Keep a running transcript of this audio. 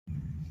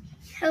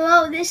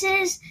Hello, this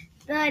is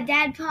the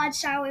Dadbod,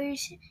 Star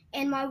Wars,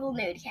 and Marvel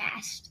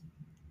Nerdcast.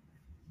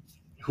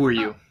 Who are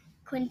you?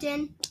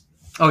 Quinton.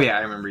 Oh, yeah,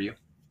 I remember you.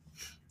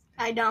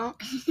 I don't.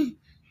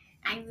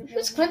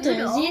 Who's Quinton?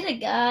 Is he the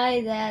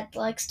guy that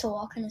likes to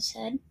walk on his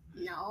head?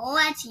 No,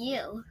 that's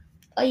you.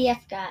 Oh, yeah, I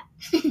forgot.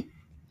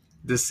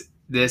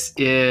 This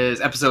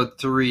is episode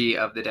 3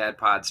 of the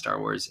Dadpod Star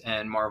Wars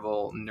and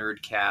Marvel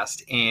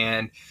Nerdcast.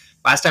 And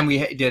last time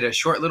we did a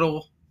short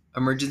little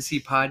emergency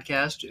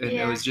podcast, and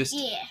it was just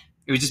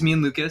me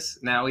and Lucas.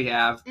 Now we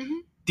have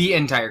the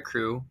entire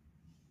crew,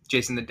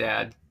 Jason the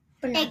dad,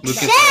 Lucas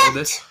the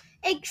oldest.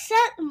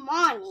 Except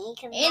Mommy.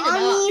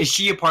 Is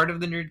she a part of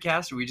the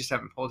Nerdcast, or we just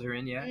haven't pulled her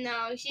in yet?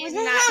 No, she's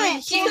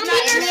not. She's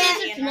not in the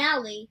season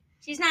finale.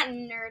 She's not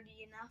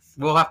nerdy enough.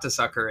 We'll have to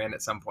suck her in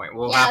at some point.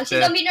 She's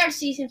gonna be in our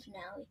season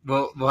finale.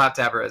 We'll have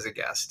to have her as a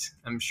guest.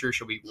 I'm sure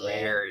she'll be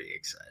very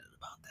excited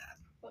about that.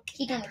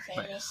 She's gonna be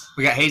famous.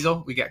 We got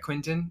Hazel, we got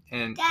Quinton,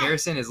 and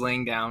Harrison is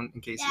laying down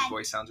in case his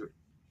voice sounds weird.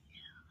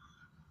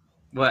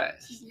 What?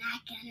 She's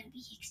not gonna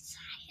be excited.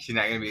 She's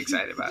not gonna be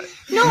excited about it.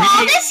 No,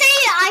 I'll just say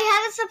I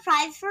have a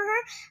surprise for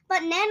her. But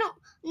then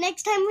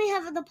next time we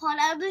have the pod,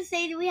 I'll just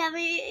say that we have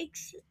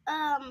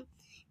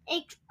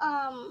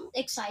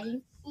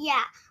Exciting.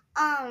 Yeah.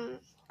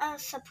 A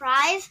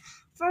surprise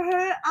for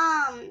her.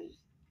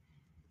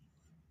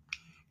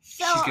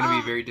 So, she's gonna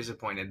be very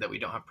disappointed that we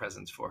don't have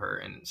presents for her,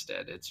 and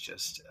instead it's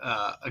just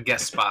a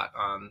guest spot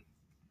on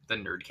the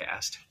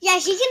Nerdcast. Yeah,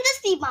 she can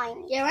just be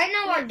mine. Yeah, right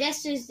now our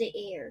guest is the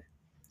heir.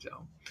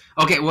 So,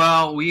 okay,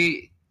 well,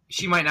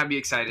 she might not be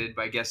excited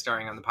by guest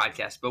starring on the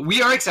podcast, but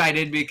we are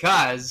excited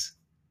because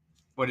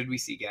what did we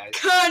see, guys?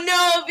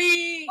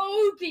 Kenobi!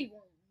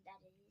 Obi-Wan, that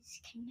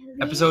is.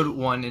 Kenobi. Episode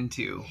 1 and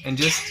 2. And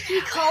just...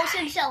 He calls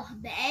himself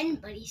Ben,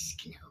 but he's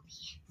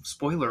Kenobi.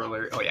 Spoiler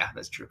alert. Oh, yeah,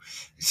 that's true.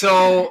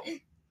 So,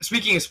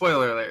 speaking of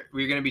spoiler alert,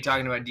 we're going to be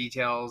talking about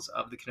details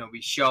of the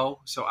Kenobi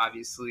show. So,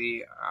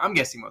 obviously, I'm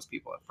guessing most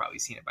people have probably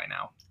seen it by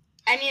now.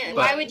 I mean,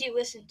 why would you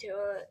listen to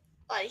it?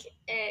 Like,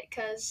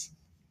 because...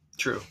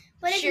 True.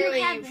 But if surely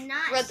you have you've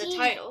not read seen the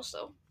title,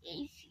 so...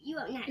 If you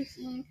have not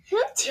seen...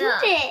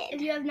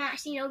 If you have not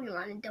seen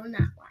Obi-Wan, then do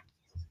not watch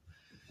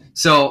it.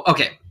 So,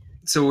 okay.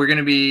 So, we're going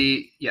to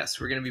be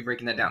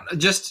breaking that down.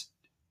 Just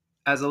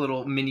as a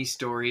little mini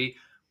story,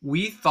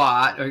 we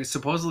thought, or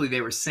supposedly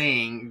they were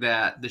saying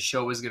that the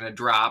show was going to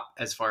drop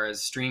as far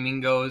as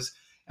streaming goes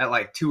at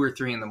like 2 or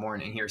 3 in the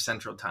morning here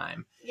Central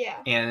Time. Yeah.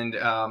 And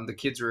the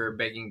kids were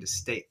begging to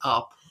stay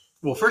up.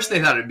 Well, first they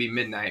thought it'd be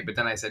midnight, but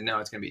then I said, no,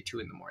 it's going to be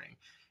 2 in the morning.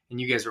 And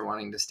you guys were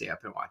wanting to stay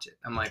up and watch it.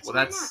 I'm like, well,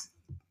 that's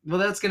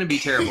going to be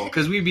terrible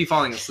because we'd be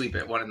falling asleep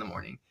at 1 in the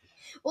morning.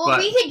 Well,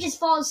 we could just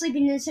fall asleep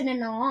and then set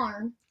an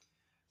alarm.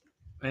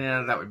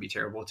 Yeah, that would be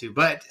terrible too.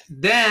 But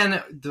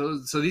then,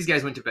 so these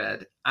guys went to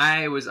bed.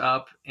 I was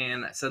up,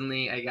 and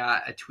suddenly I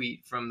got a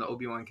tweet from the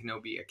Obi-Wan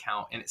Kenobi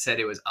account, and it said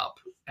it was up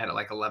at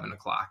like 11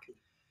 o'clock.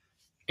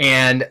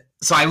 And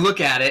so I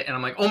look at it, and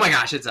I'm like, oh my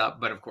gosh, it's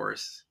up. But of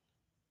course,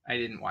 I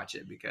didn't watch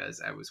it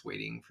because I was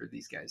waiting for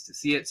these guys to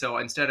see it. So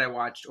instead I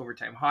watched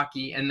Overtime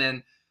Hockey. And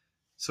then,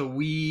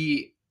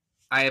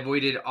 I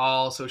avoided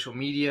all social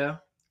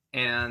media.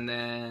 And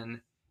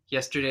then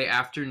yesterday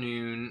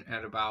afternoon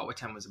at what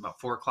time was it? About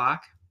 4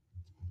 o'clock?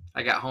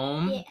 I got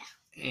home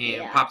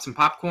and popped some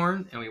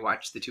popcorn, and we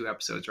watched the 2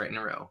 episodes right in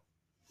a row.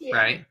 Yeah.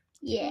 Right?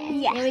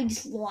 Yeah. And we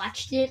just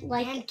watched it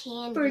like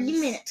 30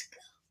 minutes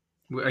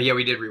ago. Yeah,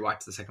 we did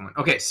rewatch the second one.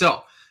 Okay,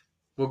 so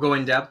we'll go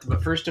in depth,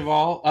 but first of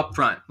all, up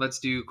front, let's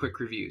do quick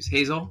reviews.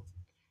 Hazel,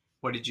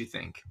 what did you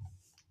think?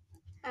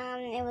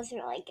 It was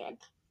really good.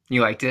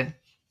 You liked it?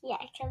 Yeah,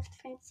 because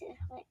Princess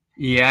Leia.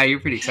 Yeah, you're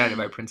pretty excited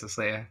by Princess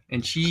Leia.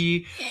 And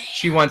she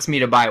wants me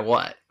to buy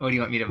what? What do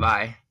you want me to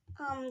buy?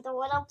 The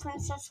Little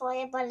Princess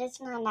Leia, but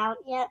it's not out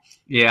yet.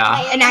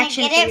 Yeah. An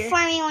action figure. Get it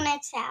for me when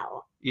it's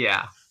out.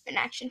 Yeah. An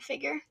action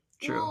figure.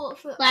 True. Well,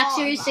 Black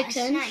Series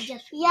 6-inch.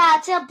 Yeah,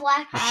 it's a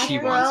black figure. She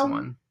wants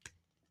one.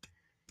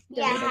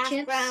 Yeah, half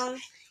grown.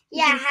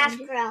 Yeah, half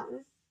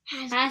grown.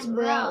 Half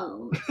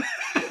grown.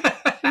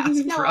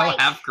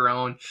 Half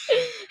grown.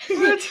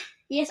 What?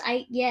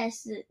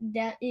 Yes,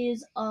 that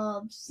is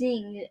a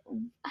thing.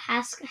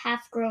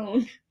 Half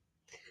grown.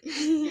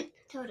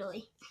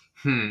 Totally.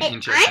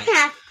 Interesting. I'm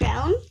half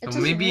grown.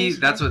 Well, maybe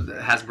that's what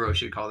Hasbro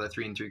should call the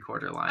 3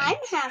 3/4 line. I'm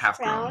half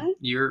grown.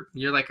 You're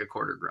like a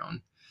quarter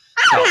grown.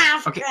 I'm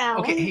half grown.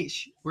 Okay, hey,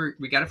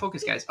 we gotta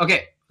focus, guys.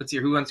 Okay, let's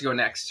hear who wants to go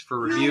next for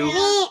review. Me,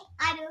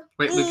 I do.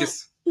 Wait,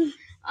 Lucas.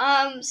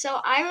 So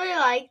I really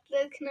like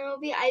the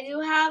Kenobi. I do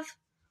have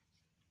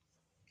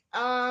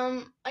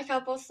a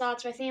couple of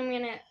thoughts, but I think I'm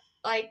gonna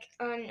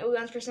on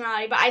Obi-Wan's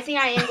personality. But I think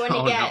I am going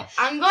to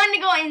I'm going to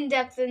go in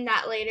depth in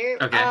that later.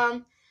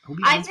 Okay.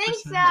 I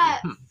think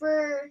that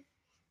for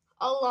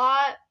a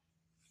lot,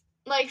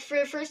 for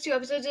the first 2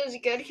 episodes, it was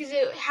good because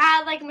it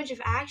had a bunch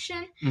of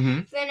action.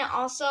 Mm-hmm. Then it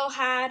also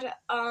had,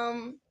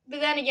 but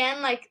then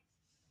again,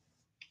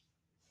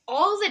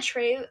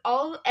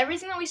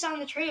 everything that we saw in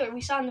the trailer,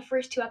 we saw in the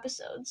first 2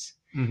 episodes.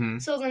 Mm-hmm.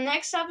 So the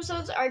next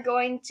episodes are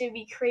going to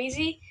be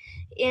crazy,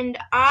 and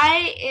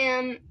I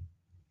am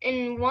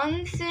And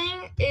one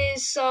thing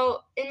is,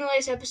 so in the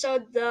latest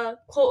episode, the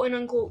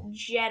quote-unquote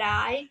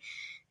Jedi,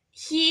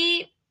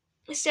 he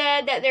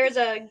said that there was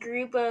a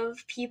group of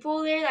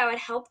people there that would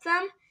help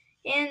them.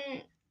 And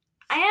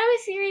I have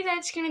a theory that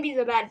it's going to be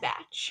the Bad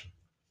Batch.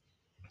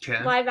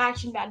 Okay. Live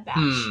action Bad Batch.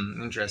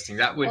 Interesting.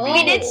 That would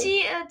We be. did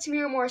see a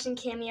Tamira Morrison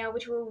cameo,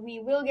 which we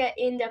will get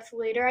in depth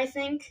later, I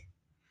think.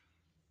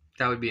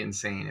 That would be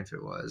insane if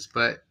it was,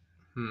 but.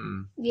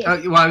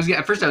 Yeah. Well,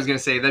 at first I was gonna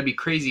say that'd be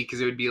crazy because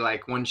it would be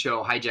like one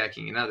show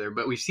hijacking another,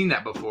 but we've seen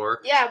that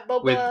before. Yeah,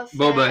 with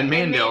Boba and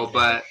Mando,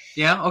 but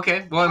yeah,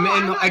 okay. Well,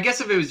 I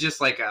guess if it was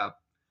just like a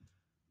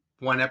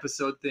 1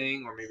 episode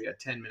thing or maybe a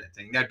 10-minute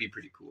thing, that'd be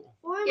pretty cool.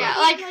 Or Yeah,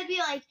 maybe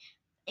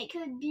it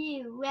could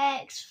be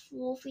Rex,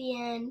 Wolfie,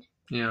 and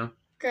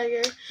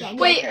Gregor. yeah,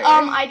 Wait, Gregor.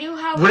 I do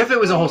have. What if it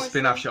was a whole one more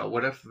spin-off thing. show?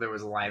 What if there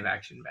was a live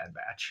action Bad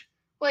Batch?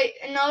 Wait,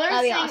 another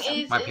That'd be thing awesome.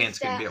 is My is pants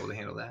couldn't that- be able to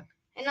handle that.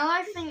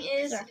 Another thing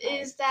is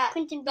that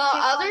Quinton, the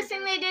other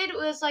thing they did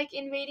was like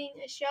invading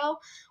a show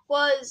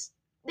was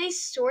they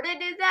sort of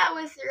did that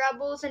with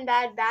Rebels and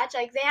Bad Batch.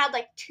 Like they had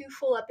like 2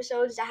 full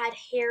episodes that had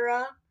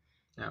Hera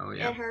Oh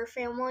yeah. and her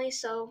family.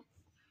 So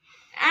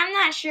I'm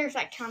not sure if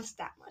that counts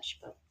that much,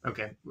 but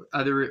Okay.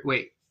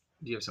 Wait.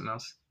 Do you have something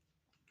else?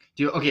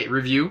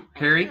 Review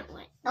Harry.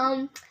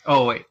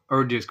 Oh wait,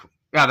 or just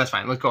yeah, that's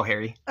fine. Let's go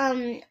Harry.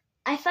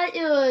 I thought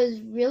it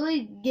was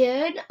really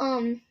good.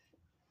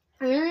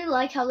 I really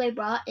like how they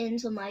brought in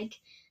some I'm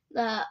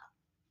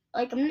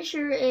not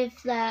sure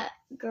if that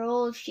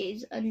girl, if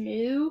she's a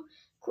new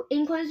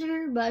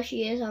Inquisitor, but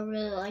she is. I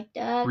really like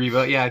that.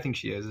 Reva, yeah, I think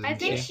she is. I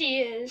think she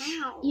is.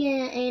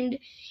 Yeah, and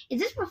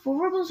is this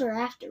before Rebels or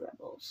after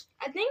Rebels?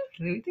 I think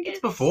it's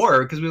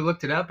before because we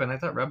looked it up and I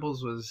thought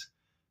Rebels was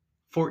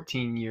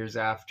 14 years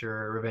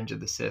after Revenge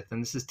of the Sith,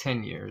 and this is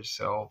 10 years.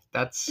 So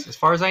that's as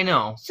far as I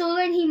know. So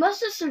then he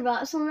must have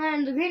survived. So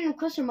then the Grand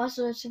Inquisitor must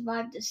have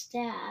survived the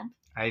stab.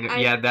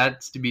 Yeah,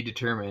 that's to be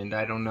determined.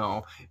 I don't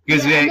know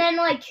because And then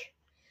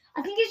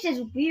I think it's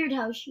just weird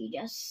how she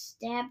just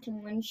stabbed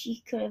him when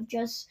she could have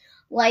just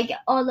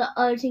all the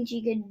other things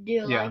she could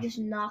do, just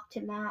knocked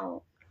him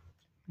out.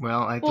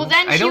 Well, I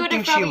then she don't would've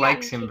think she probably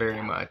likes gotten him kicked very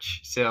out.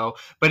 much. So,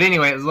 but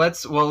anyway,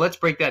 let's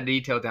break that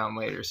detail down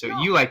later. So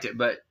No. you liked it,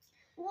 but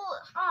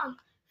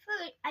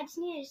first, I just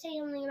needed to say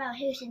something about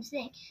Harrison's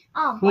thing.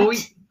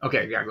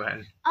 okay, yeah, go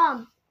ahead.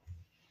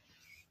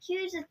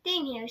 Here's the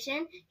thing,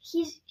 Harrison.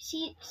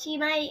 She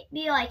might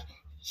be like,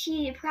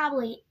 she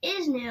probably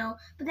is new,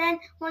 but then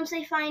once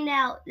they find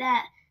out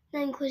that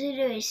the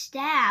Inquisitor is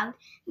stabbed,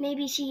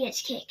 maybe she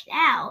gets kicked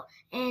out,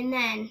 and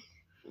then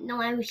no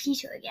one ever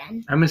sees her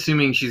again. I'm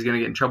assuming she's gonna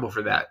get in trouble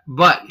for that,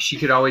 but she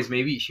could always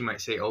she might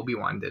say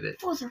Obi-Wan did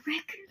it. For the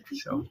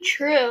record. So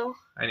true.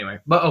 anyway,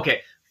 but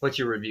okay, what's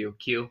your review,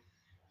 Q?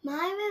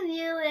 My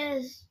review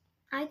is,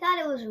 I thought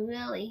it was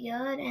really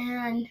good,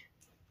 and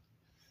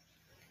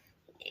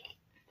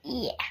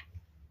yeah.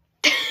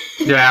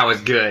 Yeah, that was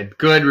good.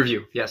 Good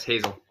review. Yes,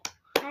 Hazel.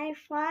 I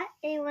thought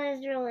it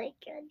was really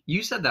good.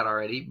 You said that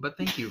already, but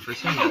thank you for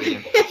saying that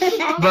again.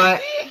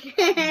 But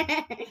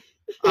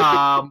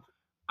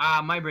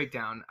my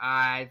breakdown.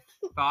 I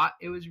thought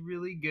it was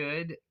really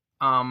good.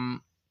 I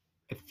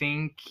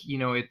think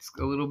it's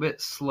a little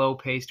bit slow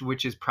paced,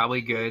 which is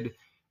probably good.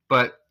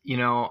 But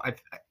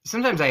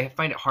sometimes I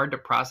find it hard to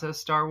process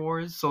Star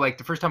Wars. So like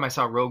the first time I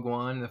saw Rogue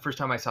One, the first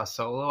time I saw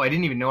Solo, I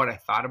didn't even know what I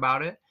thought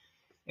about it.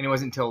 And it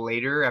wasn't until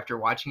later, after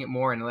watching it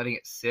more and letting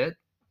it sit,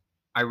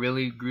 I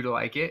really grew to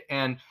like it.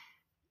 And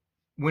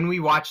when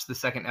we watched the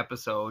second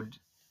episode,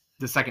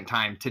 the second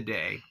time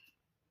today,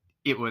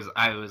 I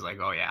was like,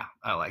 oh yeah,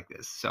 I like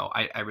this. So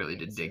I really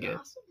did dig it.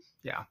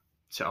 Yeah.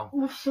 So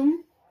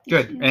Awesome.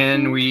 good.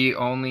 And we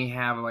only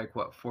have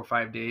 4 or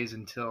 5 days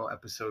until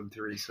episode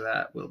 3. So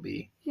that will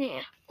be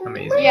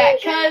amazing. Yeah,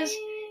 because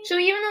so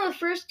even though the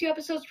first 2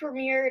 episodes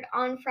premiered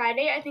on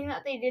Friday, I think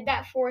that they did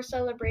that for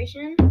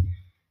celebration.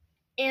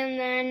 And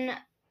then,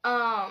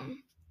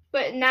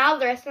 but now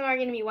the rest of them are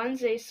going to be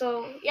Wednesdays.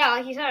 So, yeah,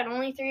 like you said,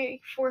 only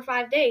 3, 4,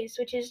 5 days,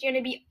 which is going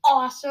to be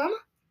awesome.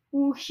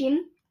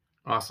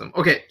 Awesome.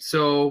 Okay,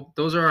 so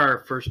those are our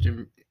first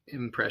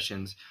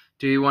impressions.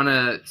 Do you want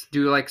to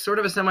do sort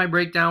of a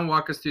semi-breakdown,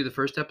 walk us through the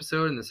first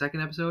episode and the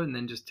second episode, and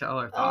then just tell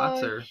our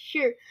thoughts? Or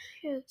Sure.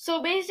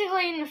 So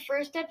basically in the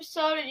first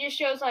episode, it just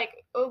shows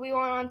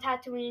Obi-Wan on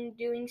Tatooine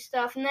doing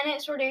stuff, and then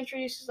it sort of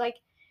introduces the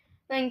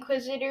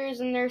Inquisitors,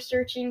 and they're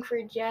searching for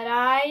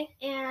Jedi.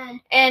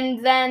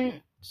 And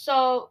then,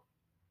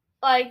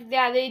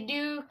 they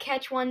do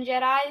catch one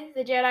Jedi.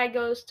 The Jedi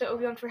goes to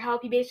Obi-Wan for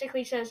help. He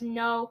basically says,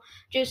 no,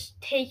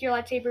 just take your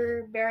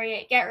lightsaber, bury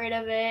it, get rid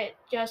of it,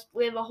 just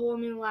live a whole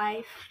new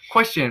life.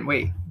 question,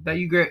 wait, that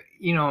you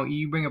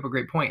bring up a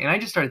great point, and I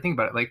just started thinking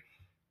about it.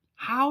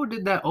 How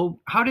did that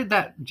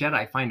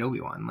Jedi find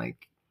Obi-Wan?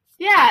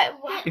 Yeah.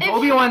 If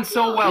Obi-Wan's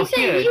so well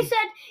hid.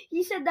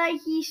 He said that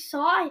he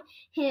saw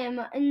him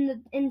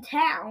in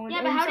town.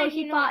 Yeah, but how did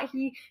he know?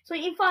 He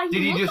thought he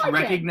Did he looked just like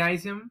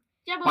recognize him?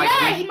 Yeah, but Like,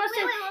 Yeah, did he must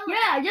have. Wait.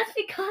 Yeah, just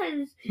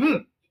because.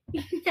 Didn't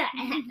he?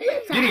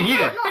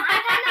 I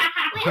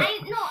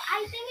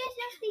think it's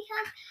just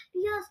because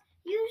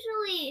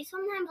usually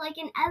sometimes like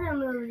in other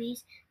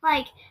movies,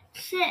 like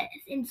Sith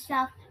and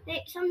stuff,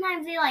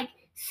 sometimes they like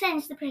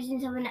sense the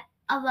presence of a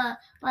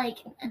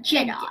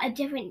Jedi. a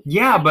different.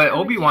 Yeah, type but of a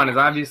Obi-Wan is Jedi.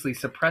 obviously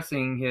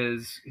suppressing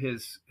his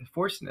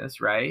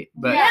forceness, right?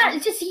 But Yeah,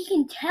 it's just he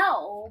can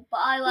tell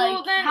by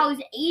Well, then- how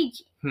he's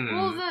aging.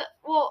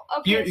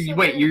 Okay. So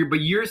wait, then-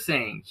 you're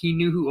saying he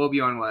knew who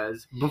Obi-Wan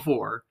was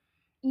before,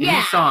 and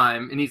Yeah. he saw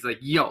him, and he's like,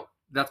 "Yo,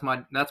 that's my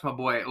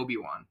boy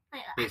Obi-Wan,"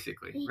 Like,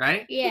 basically,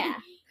 right? Yeah.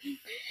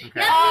 Okay.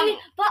 Yeah,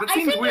 but That I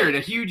seems think weird.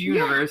 A huge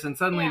universe, and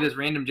suddenly Yeah. this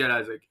random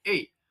Jedi's like,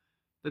 "Hey,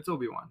 that's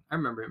Obi-Wan. I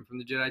remember him from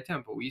the Jedi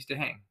Temple. We used to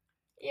hang."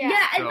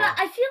 Yeah. So- but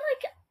I feel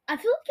like I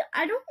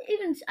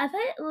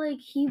thought like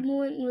he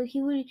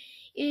would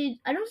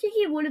I don't think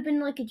he would have been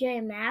like a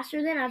Jedi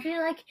Master then. I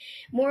feel like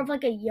more of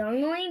like a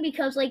youngling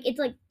because like it's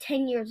like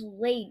 10 years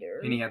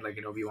later. And he had like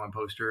an Obi-Wan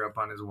poster up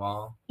on his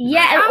wall.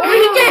 Yeah, or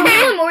he just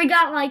knew him, or he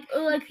got like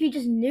he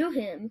just knew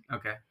him.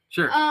 Okay,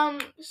 sure.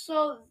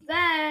 So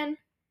then,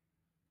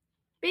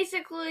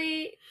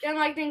 basically, then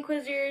like the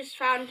Inquisitors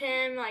found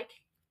him, like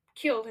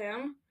killed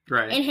him.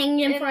 Right. And hanged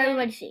him And for then-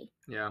 everybody to see.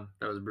 Yeah,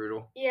 that was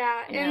brutal.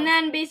 Yeah, Yeah. and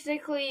then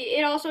basically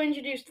it also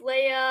introduced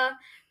Leia.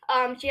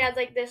 She had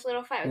like this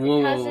little fight with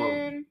Whoa, her whoa, whoa.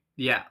 cousin.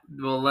 Yeah.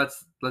 Well,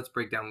 let's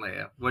break down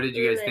Leia. What did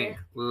you guys think?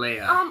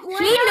 Leia.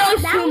 She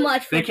knows that too was-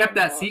 much. For They kept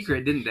that 10-year-olds.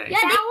 secret, didn't they? Yeah,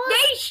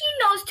 That she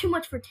knows too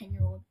much for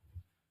 10-year-old.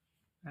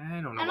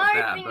 I don't know about Another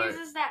that, thing but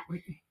is that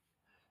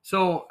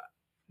so,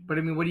 but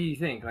I mean, what do you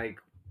think? Like,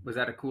 was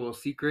that a cool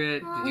secret?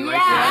 Did you yeah, like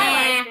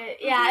that? I liked it.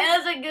 Yeah, it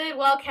was a good,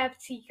 well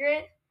kept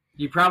secret.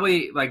 You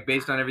probably like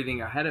based on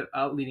everything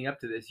leading up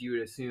to this, you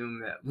would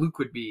assume that Luke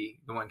would be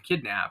the one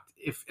kidnapped,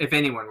 if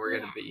anyone were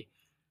going to be.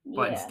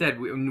 But Yeah. instead,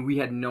 we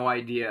had no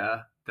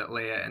idea that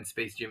Leia and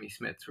Space Jimmy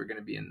Smits were going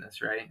to be in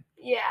this, right?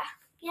 Yeah.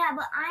 Yeah,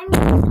 but I'm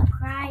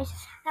surprised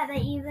that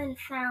they even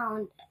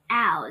found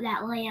out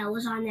that Leia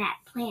was on that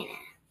planet.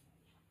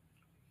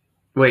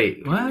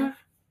 Wait, what?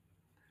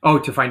 Oh,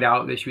 to find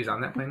out that she was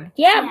on that planet?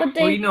 Yeah, Yeah. but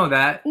they Well, you know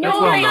that. That's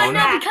no, well no, known.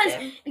 no,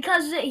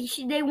 because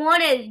they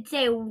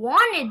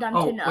wanted them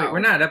Oh, to know. wait, we're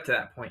not up to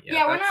that point yet.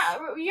 Yeah, we're That's-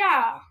 not.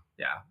 Yeah.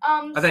 Yeah.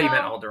 I I thought you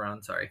meant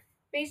Alderaan, sorry.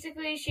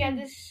 Basically, she had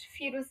this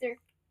feud with her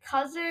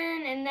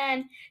cousin, and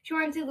then she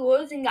went through the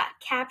woods and got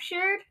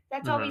captured.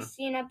 That's all we Mhm.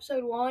 see in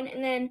episode 1.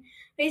 And then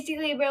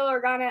basically, Bail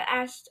Organa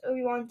asked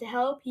Obi-Wan to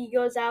help. He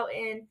goes out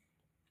and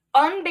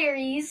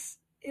unburies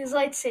his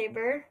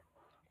lightsaber,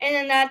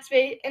 and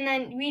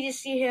then we just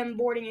see him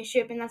boarding a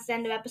ship, and that's the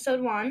end of episode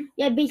 1.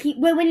 Yeah,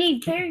 but when he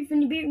finds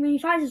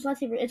his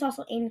lightsaber, it's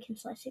also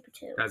Anakin's lightsaber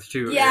too. That's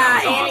true.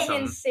 Yeah, that was Anakin's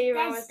awesome.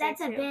 saber.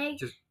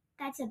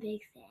 That's a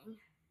big thing.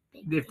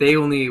 If they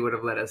only would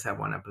have let us have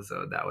one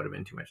episode, that would have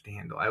been too much to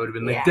handle. I would have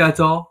been like, Yeah. that's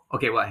all?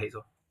 Okay, what,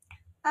 Hazel?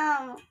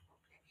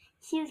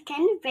 She was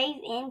kind of brave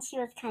and she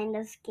was kind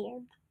of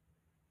scared.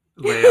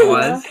 Leia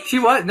was? She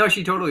was. No,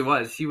 she totally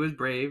was. She was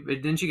brave.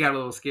 But then she got a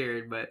little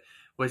scared, but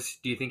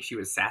do you think she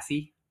was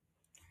sassy?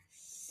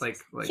 Like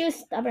She was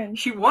stubborn.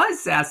 She was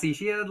sassy.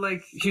 She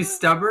was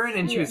stubborn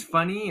and she Yeah. was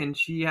funny and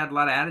she had a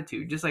lot of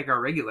attitude, just like our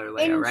regular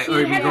Leia, And right? she Or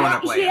you had, growing a,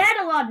 up she Leia,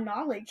 had a lot of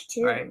knowledge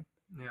too. right?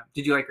 Yeah.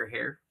 Did you like her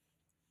hair?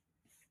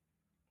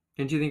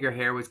 Didn't you think her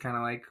hair was kind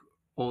of like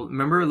old?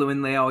 Remember when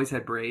Leia always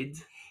had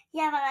braids?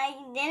 Yeah, but I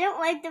didn't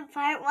like the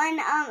part when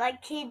a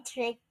kid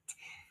tricked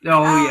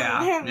Oh yeah,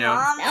 her yeah.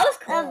 mom That was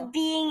cool. of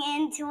being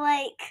into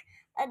like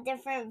a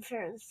different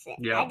person.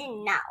 Yeah. I did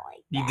not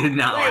like that. You did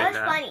not Wait, like That was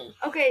that. funny.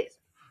 Okay,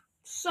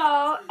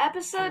 so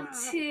episode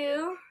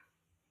 2,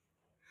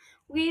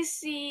 we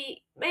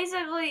see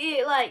basically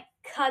it like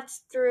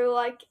cuts through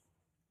like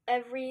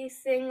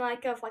everything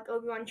of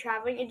Obi-Wan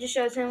traveling. It just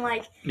shows him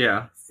like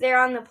Yeah. they're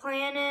on the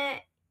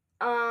planet.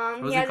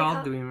 What was he it has a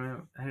called? Do we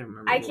remember? I don't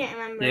remember. I can't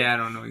remember. Yeah, I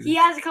don't know. He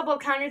has a couple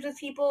of encounters with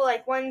people,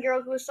 like one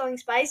girl who was selling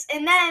spice,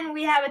 and then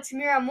we have a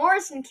Tamira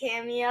Morrison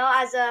cameo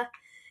as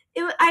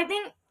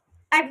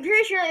I'm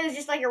pretty sure it was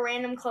just like a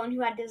random clone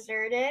who had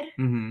deserted,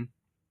 Mm-hmm.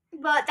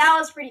 but that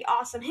was pretty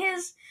awesome.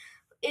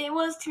 It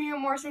was Tamira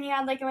Morrison. He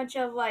had like a bunch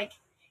of like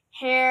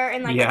hair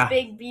and like Yeah. a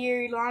big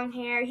beard, long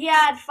hair. He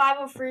had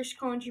 501st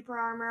Clone Trooper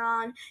armor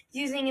on,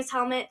 using his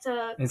helmet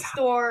to His-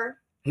 store.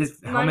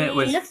 His Money. helmet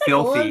was It looks like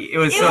filthy. old. It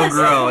was It so was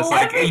gross. old.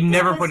 Like you Everything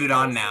never was put it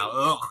on filthy. now.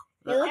 Ugh.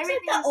 It looks like Everything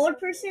the is old so-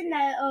 person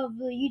that of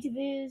the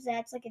YouTubers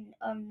that's like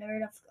a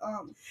nerd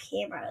of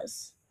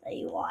cameras that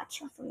you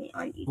watch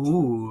on YouTube.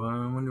 Ooh,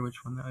 I wonder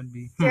which one that would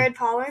be. Jared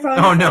Pollard.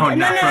 Oh, no,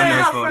 not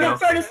Frontnose photo.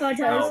 Frontnose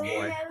photos. Oh, boy.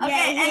 Yeah,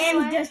 Okay, him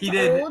anyway. just He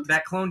did. old.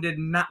 That clone did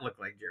not look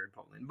like Jared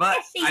Polin, but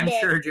Yes, he I'm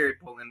did. sure Jared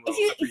Polin will If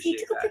you appreciate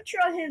took a that. picture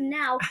of him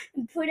now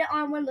and put it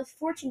on one of those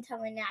fortune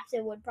telling apps,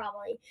 it would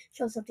probably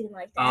show something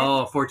like that.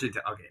 Oh, fortune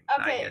tell. Okay,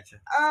 Okay. I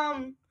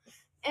getcha.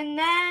 And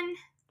then,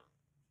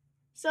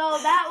 so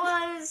that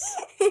was,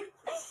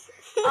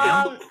 so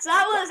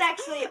that was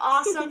actually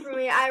awesome for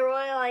me. I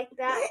really like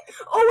that.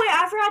 Oh wait,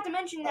 I forgot to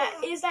mention that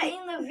is that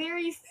in the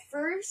very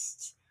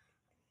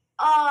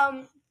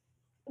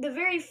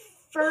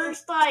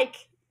first like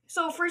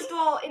So first of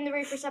all, in the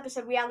very first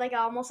episode, we had like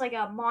almost like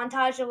a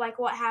montage of like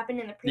what happened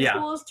in the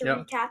prequels to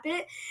recap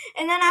it,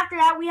 and then after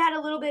that, we had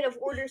a little bit of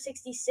Order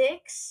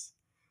 66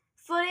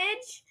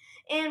 footage,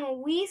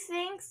 and we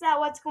think that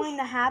what's going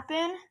to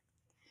happen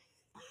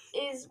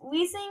is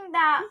we think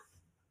that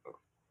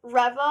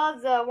Reva,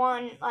 the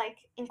one like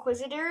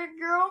Inquisitor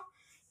girl,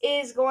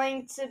 is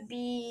going to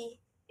be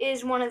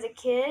one of the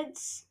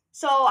kids.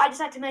 So I just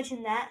had to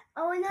mention that.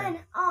 Oh, and then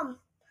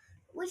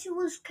which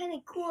was kind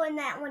of cool in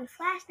that one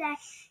flashback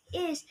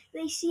is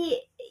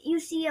you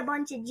see a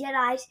bunch of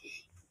Jedi's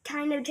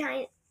kind of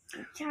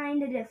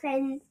trying to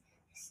defend.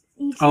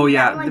 You see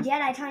that one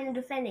Jedi trying to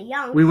defend a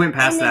young. We went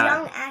past and that.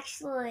 And the young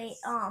actually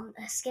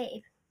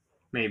escape.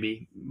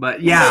 Maybe,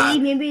 but yeah.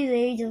 Maybe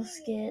they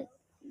just get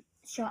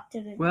shot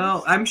to the.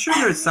 Well, I'm sure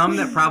there's some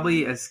that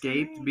probably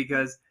escaped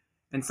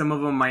and some of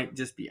them might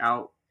just be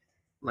out,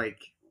 like,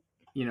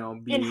 be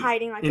in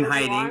hiding,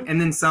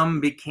 and then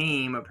some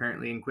became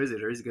apparently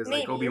Inquisitors because,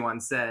 like Obi-Wan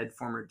said,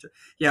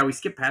 we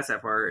skipped past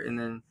that part, and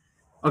then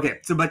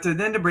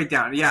to break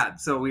down,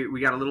 so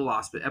we got a little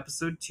lost, but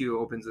episode 2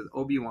 opens with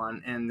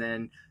Obi-Wan, and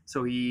then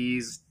so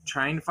he's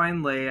trying to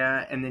find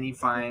Leia, and then he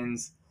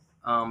finds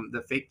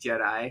the fake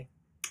Jedi.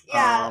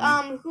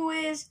 Who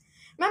is?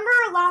 Remember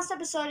our last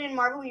episode in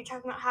Marvel? We were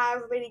talking about how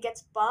everybody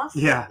gets buffed.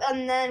 Yeah.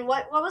 And then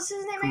what was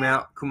his name?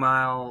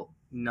 Kumail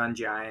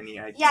Nanjiani.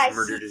 I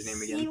murdered his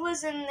name again. He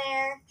was in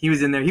there. He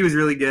was in there. He was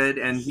really good,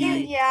 and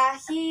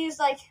he's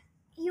like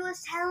he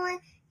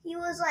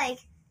was like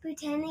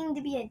pretending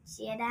to be a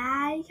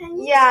Jedi.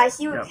 Yeah,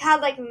 he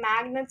had like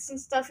magnets and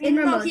stuff.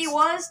 Even though he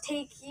was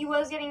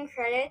getting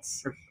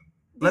credits,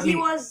 he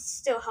was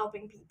still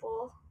helping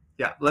people.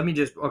 Yeah, we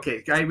just want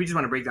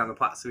to break down the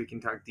plot so we can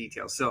talk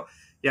details. So,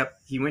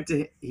 he went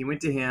to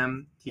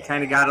him. He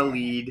kind of got a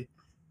lead.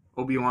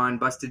 Obi-Wan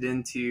busted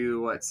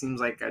into what seems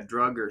like a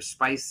drug or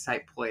spice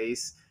type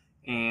place,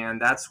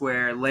 and that's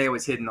where Leia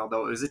was hidden,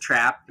 although it was a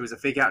trap. It was a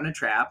fake out in a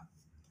trap,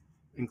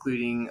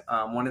 including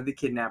one of the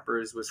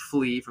kidnappers was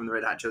Flea from the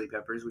Red Hot Chili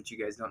Peppers, which you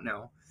guys don't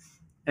know.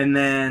 And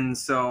then,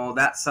 so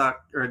that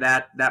sucked, or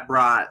that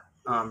brought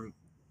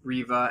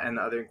Reva and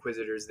the other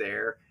Inquisitors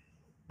there,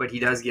 but he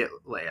does get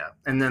Leia.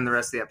 And then the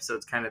rest of the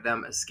episode's kind of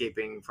them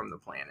escaping from the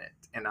planet.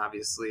 And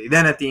obviously,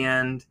 then at the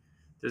end,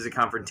 there's a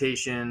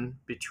confrontation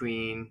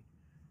between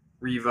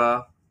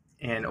Reva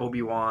and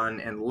Obi-Wan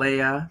and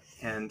Leia,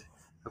 and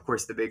of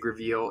course the big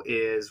reveal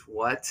is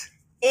what?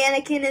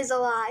 Anakin is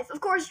alive.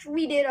 Of course,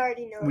 we did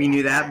already know. We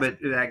knew that,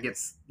 but that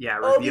gets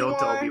revealed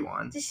to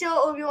Obi-Wan to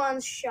show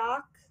Obi-Wan's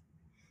shock.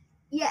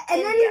 Yeah,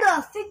 and then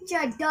the fake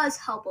Jedi does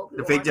help Obi-Wan.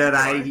 The fake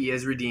Jedi, he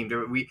is redeemed.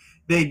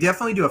 They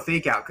definitely do a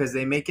fake out because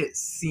they make it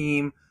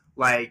seem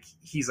like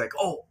he's like,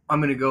 oh,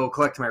 I'm gonna go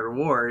collect my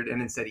reward,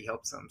 and instead he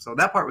helps them. So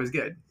that part was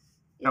good.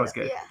 That was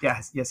good.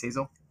 Yeah. Yes,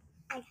 Hazel.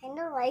 I kind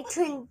of liked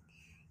when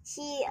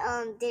she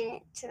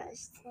didn't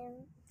trust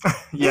him.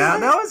 Yeah,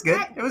 that was good.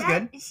 It was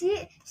good.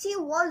 She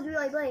was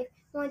really brave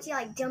when she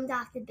like jumped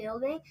off the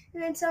building,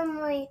 and then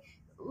suddenly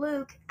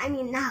Obi-Wan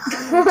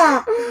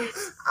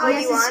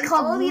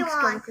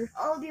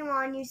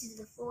uses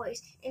the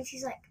Force, and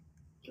she's like,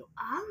 "You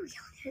are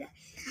really."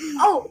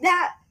 Oh,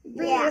 that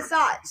brings me a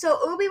thought. So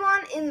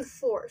Obi-Wan in the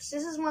Force.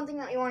 This is one thing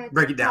that we want to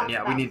break it down.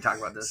 About. We need to talk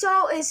about this.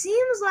 So it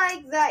seems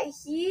like that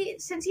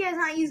since he has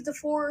not used the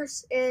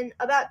Force in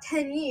about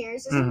 10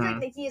 years, it seems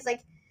like that he is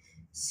like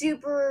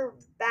super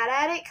bad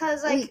at it.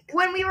 Because like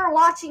when we were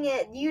watching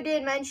it, you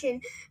did mention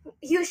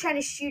he was trying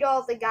to shoot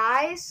all the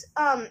guys.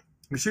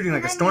 We're shooting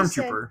like a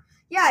stormtrooper.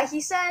 Yeah,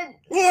 he said,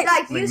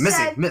 like you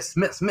said, miss.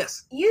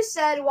 You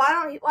said,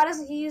 why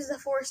doesn't he use the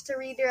Force to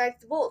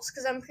redirect the bolts?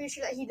 Because I'm pretty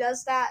sure that he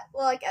does that.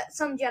 Well, like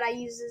some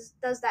Jedi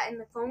does that in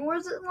the Clone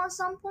Wars at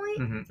some point.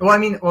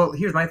 Mm-hmm. Well,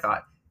 here's my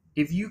thought: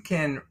 if you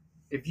can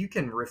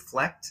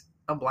reflect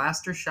a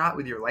blaster shot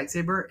with your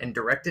lightsaber and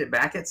direct it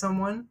back at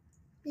someone,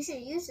 you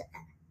should use it.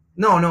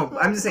 No,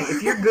 I'm just saying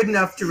if you're good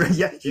enough to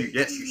yes,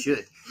 you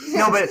should.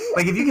 No, but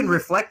like if you can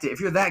reflect it, if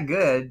you're that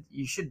good,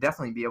 you should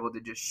definitely be able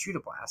to just shoot a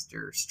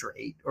blaster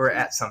straight or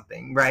at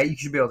something, right? You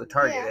should be able to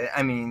target it.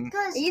 I mean,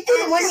 because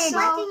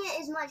reflecting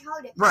it is much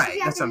harder. Right,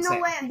 that's what I'm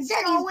saying.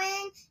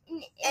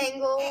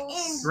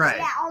 Angles, right?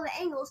 Yeah, all the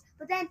angles.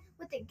 But then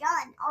with the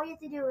gun, all you have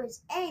to do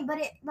is aim. But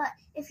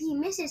if he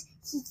misses,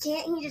 he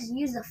can't. He just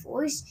use the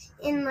Force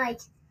and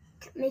like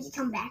make it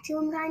come back to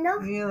him, kind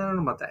of. Yeah, I don't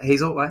know about that.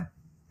 Hazel, what?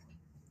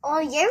 Oh,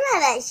 you're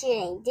bad at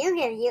shooting. Do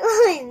give you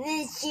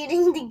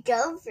shooting the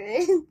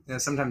gophers. Yeah,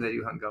 sometimes I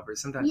do hunt gophers.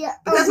 Sometimes,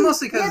 but that's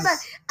mostly because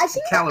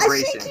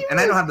calibration, and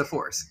I don't have the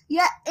Force.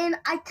 Yeah, and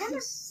I kind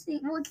of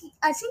think,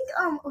 I think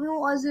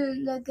Obi-Wan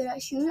wasn't that good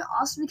at shooting,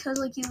 also because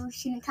like he was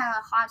shooting kind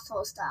of Han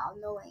Solo style,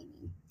 no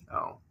aiming.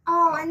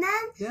 And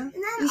then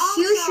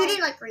he was shooting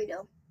like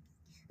Rito.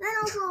 Then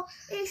also,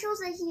 it shows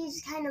that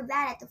he's kind of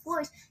bad at the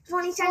Force. So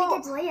when he's trying to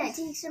get to Leia, it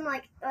takes him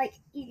like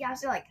you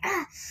guys are like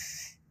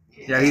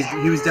Yeah,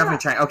 he was definitely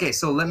trying. Okay,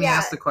 so let me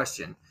ask the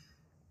question.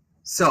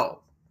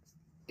 So,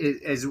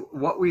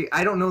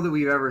 I don't know that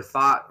we've ever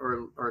thought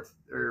or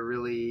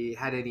really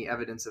had any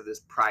evidence of this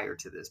prior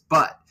to this,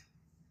 but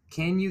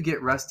can you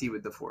get rusty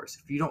with the Force?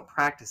 If you don't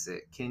practice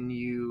it, can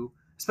you?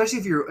 Especially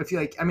if you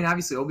like, I mean,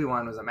 obviously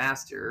Obi-Wan was a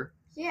master,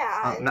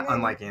 Yeah. not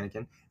unlike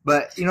Anakin,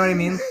 but you know what I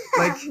mean.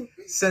 Like,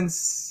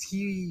 since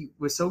he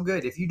was so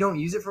good, if you don't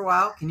use it for a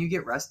while, can you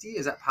get rusty?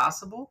 Is that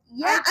possible?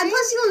 Yeah, I and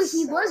plus he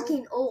think was so.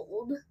 getting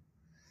old.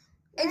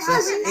 It So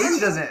doesn't age matter.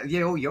 doesn't.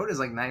 Yeah, Yoda's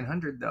like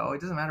 900 though. It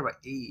doesn't matter about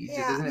age.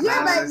 Yeah. Doesn't it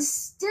Yeah, matter? but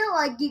still,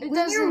 like, when you're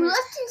doesn't-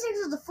 lifting things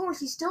with the Force,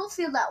 you still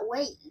feel that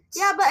weight.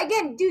 Yeah, but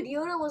again, dude,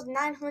 Yoda was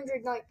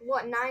 900. Like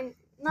what?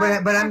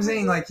 But I'm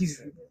saying, like,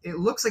 it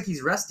looks like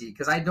he's rusty,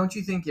 because don't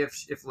you think if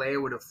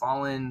Leia would have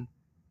fallen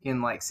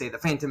in, like, say, the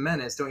Phantom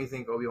Menace, don't you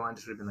think Obi-Wan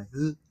just would have been like,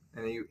 ugh,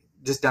 and then you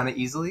just done it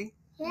easily?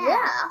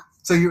 Yeah.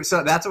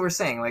 So that's what we're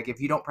saying. Like, if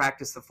you don't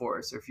practice the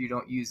Force, or if you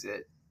don't use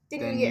it,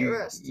 then you get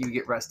rusty. you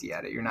get rusty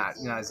at it. You're not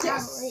as good.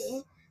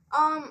 Exactly.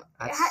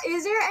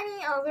 Is there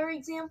any other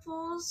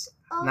examples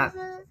of Not-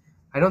 it?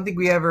 I don't think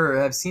we ever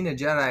have seen a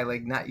Jedi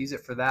like not use it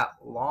for that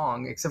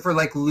long, except for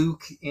like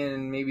Luke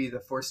in maybe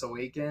The Force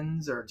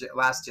Awakens or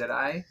Last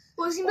Jedi.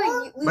 Well, it seemed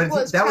like Luke But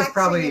was that was practicing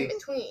probably- in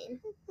between,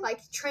 like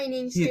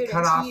training He had students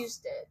cut off- who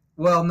used it.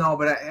 Well, no,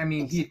 but I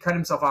mean, he had cut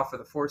himself off for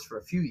the Force for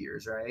a few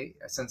years, right?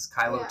 Since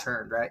Kylo Yeah.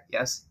 turned, right?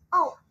 Yes.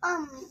 Oh,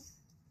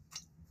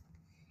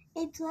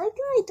 it's like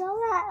my dog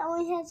that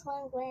only has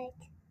one leg.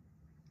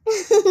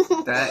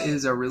 That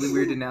is a really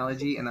weird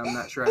analogy, and I'm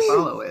not sure I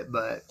follow it,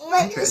 but But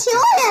she interesting.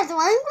 only has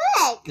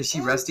one leg. Is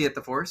she rusty at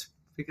the Force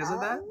because of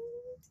that?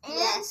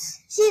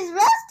 Yes. She's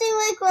rusty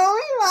with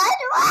only one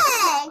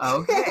leg.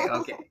 Okay.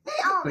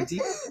 Oh, Quinty?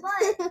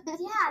 but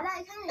yeah,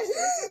 that kind of shows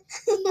it,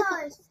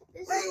 because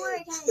this is where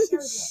it kind of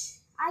shows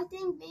it. I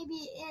think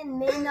maybe in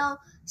Mando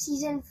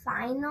season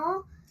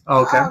final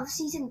Okay. of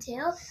season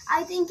 2,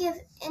 I think if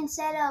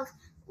instead of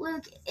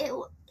Luke, it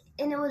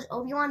was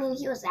Obi-Wan and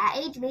he was that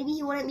age, maybe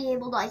he wouldn't be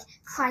able to like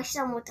crush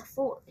them with the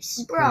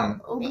Force. Bro,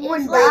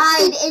 Obi-Wan If,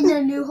 died in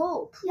A New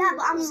Hope. Yeah,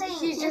 but I'm saying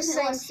He's just if it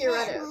saying was him.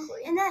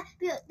 theoretically. And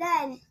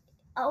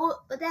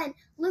then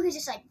Luke is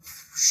just like,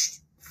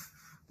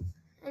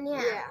 and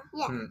yeah.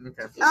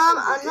 Okay.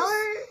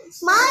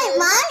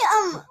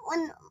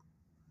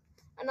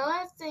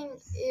 Another thing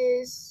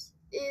is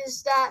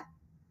that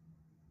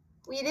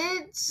we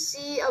did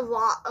see a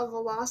lot of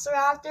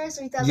velociraptors,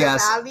 so we thought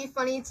Yes. that would be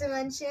funny to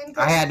mention.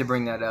 'Cause I had to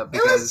bring that up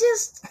it was because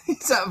just,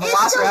 it's a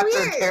it's so Velociraptor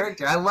weird.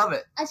 character. I love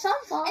it. I saw him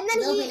fall and off then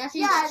the building after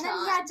he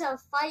had to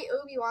fight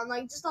Obi-Wan,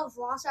 like just a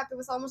velociraptor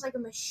with almost like a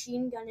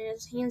machine gun in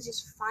his hands,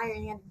 just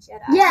firing at a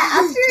Jedi. Yeah,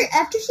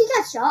 after he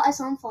got shot, I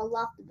saw him fall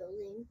off the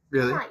building.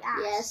 Really? Oh my gosh.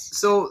 Yes.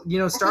 So, Star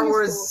think it's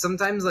Wars, cool.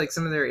 sometimes like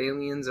some of their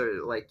aliens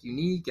are like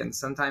unique, and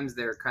sometimes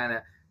they're kind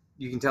of,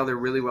 you can tell they're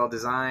really well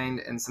designed,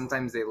 and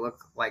sometimes they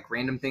look like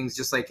random things,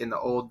 just like in the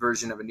old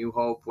version of A New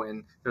Hope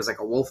when there's like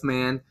a wolf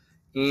man.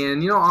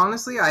 And,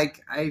 honestly, I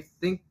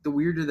think the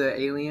weirder the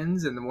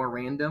aliens and the more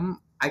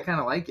random, I kind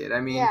of like it. I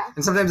mean, Yeah.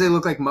 and sometimes they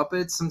look like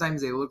Muppets,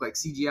 sometimes they look like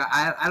CGI.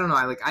 I don't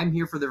know. I'm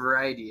here for the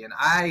variety, and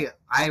I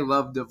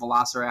love the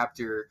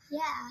Velociraptor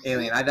Yeah.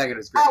 alien. I thought it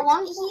was great.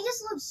 He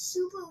just looks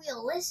super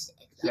realistic.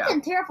 He Yeah.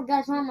 can tear up a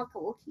guy's arm like a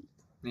Wookiee.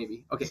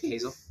 Maybe. Okay,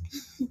 Hazel.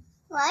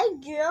 My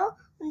girl,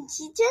 when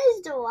she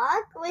tries to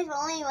walk with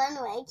only one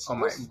leg, she Oh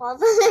my- just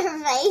falls on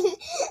her face.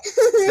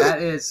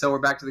 That is, so we're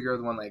back to the girl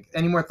with one leg.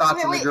 Any more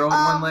thoughts on the Wait, girl with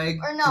one leg?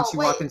 or no, Can she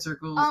walk wait. in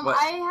circles? What?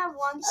 I have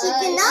one. She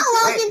Uh, cannot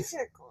walk Wait. in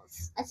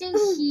circles. I think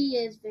he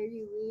is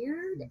very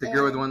weird. The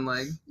girl with and- one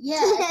leg? Yeah.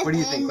 What do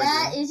you think, And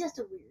that Quinton? is just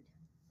a weird.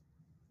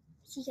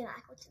 She can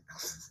act with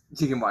circles.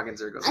 She can walk in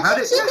circles. I How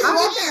think did she can how-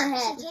 walk in her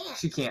head. She can't.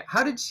 She can't.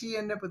 How did she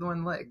end up with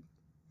one leg?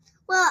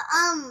 Well,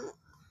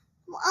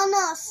 on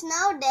a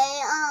snow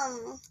day,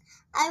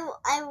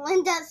 I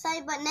went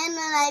outside, but then when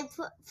I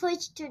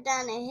pushed her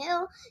down a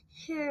hill,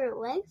 her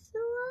leg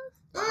fell off.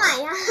 Oh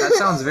my gosh. That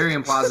sounds very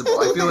implausible.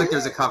 I feel like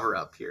there's a cover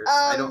up here.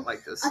 I don't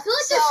like this. I feel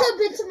like there should have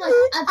been some like.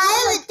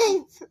 I would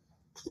think.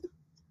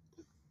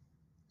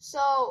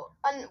 So,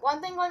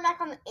 one thing going back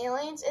on the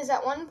aliens is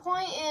at one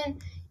point in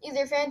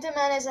either Phantom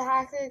Menace,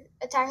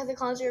 Attack of the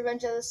Clones, or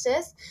Revenge of the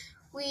Sith,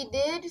 we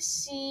did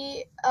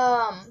see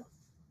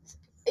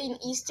an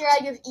Easter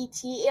egg of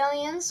E.T.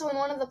 aliens. So in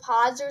one of the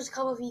pods, there was a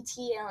couple of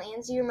E.T.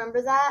 aliens. Do you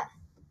remember that?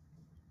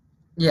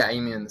 Yeah,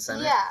 you mean in the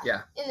Senate?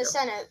 Yeah. In the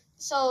Senate.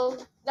 So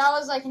that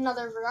was like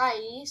another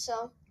variety.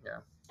 So Yeah.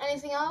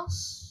 Anything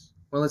else?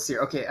 Well, let's see.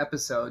 Okay,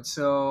 episode.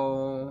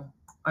 So,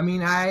 I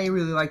mean, I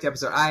really liked the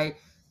episode.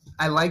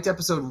 I liked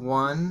episode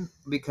 1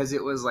 because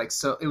it was like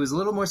it was a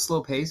little more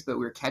slow paced, but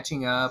we were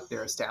catching up.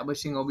 They're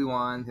establishing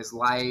Obi-Wan, his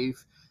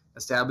life,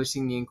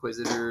 establishing the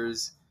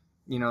Inquisitors,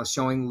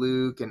 showing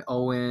Luke and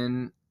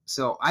Owen.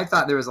 So I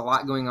thought there was a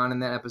lot going on in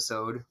that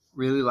episode.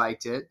 Really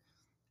liked it.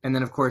 And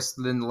then, of course,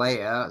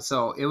 Leia.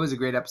 So it was a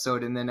great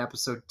episode. And then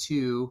episode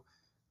 2,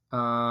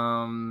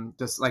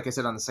 just like I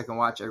said on the second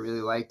watch, I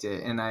really liked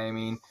it. And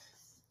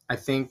I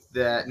think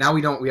that now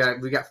we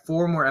got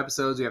 4 more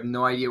episodes. We have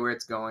no idea where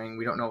it's going.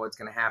 We don't know what's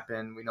going to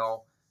happen. We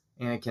know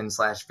Anakin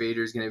 /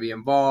 Vader is going to be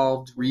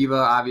involved. Reva,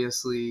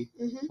 obviously.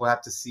 Mm-hmm. We'll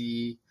have to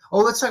see. Oh,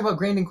 let's talk about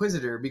Grand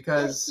Inquisitor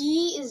because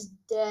He is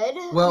dead.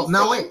 well, we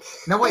now think.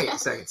 wait a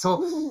second.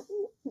 So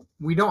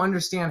we don't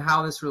understand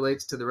how this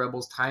relates to the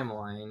Rebels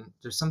timeline.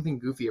 There's something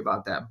goofy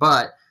about that.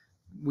 But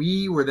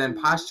we were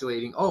then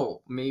postulating,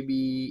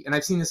 maybe, and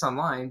I've seen this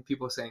online,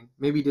 people saying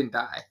maybe he didn't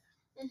die.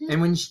 Mhm.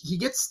 And when he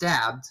gets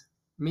stabbed,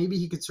 maybe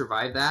he could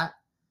survive that.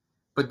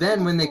 But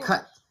then when they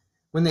cut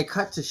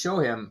to show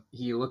him,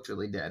 he looked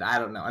really dead. I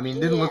don't know. I mean,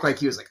 it didn't look like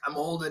he was like, I'm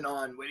holding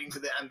on, waiting for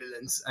the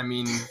ambulance. I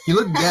mean, he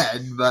looked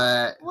dead,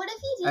 but What if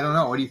he did? I don't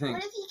know. What do you think?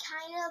 What if he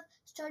kind of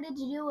started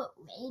to do what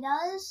Ray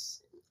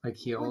does? Like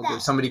healed, Would that- or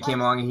somebody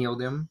came along and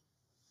healed him?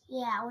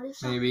 Yeah, what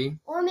if Maybe.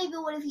 Or maybe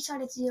what if he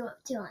started to do it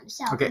to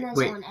himself? Okay, and then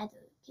wait. someone other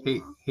came Hey,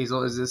 along?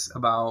 Hazel, is this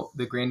about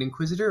the Grand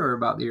Inquisitor or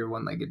about your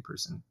one-legged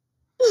person?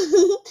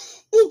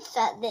 It's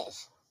at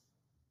this.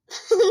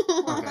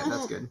 Okay,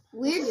 that's good.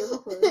 Weird yoga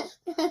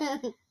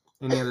pose.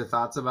 Any other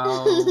thoughts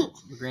about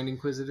the Grand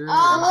Inquisitor?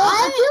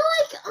 I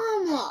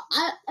feel like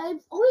I've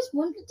always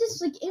wondered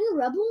this. Like in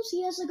Rebels,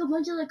 he has like a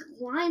bunch of like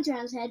lines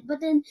around his head, but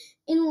then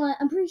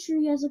I'm pretty sure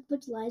he has like a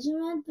bunch of lines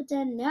around. But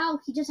then now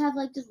he just has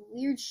like this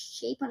weird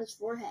shape on his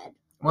forehead.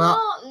 Well,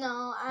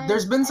 no.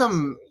 there's been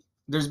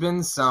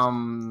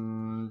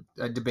some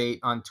debate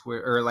on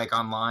Twitter or like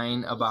online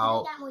He kinda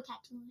about got more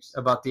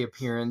tattoos. the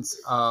appearance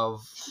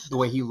of the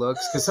way he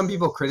looks, because some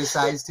people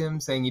criticized him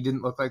saying he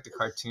didn't look like the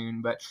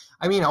cartoon, but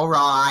I mean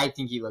overall I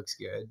think he looks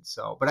good.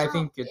 So, but I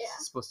think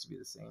it's supposed to be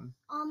the same.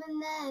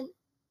 And then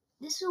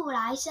this is what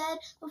I said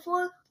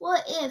before.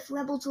 What if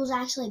Rebels was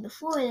actually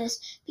before this?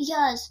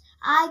 Because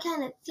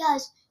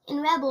in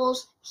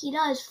Rebels he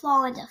does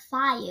fall into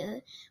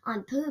fire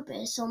on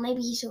purpose, so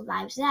maybe he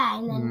survives that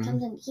and then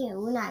comes in here.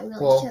 We're not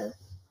really sure.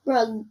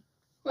 Bro,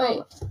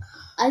 Wait.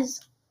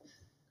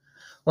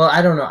 Well,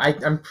 I don't know.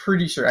 I'm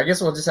pretty sure. I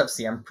guess we'll just have to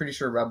see. I'm pretty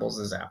sure Rebels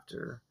is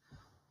after,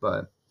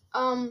 but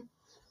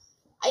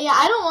Yeah,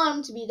 I don't want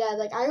him to be dead.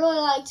 Like, I really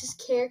liked his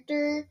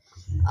character.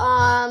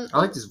 I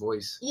liked his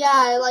voice.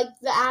 Yeah, like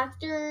the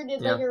actor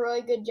did like a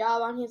really good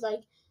job on his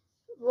like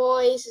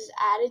voice, his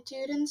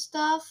attitude and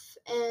stuff,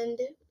 and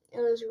it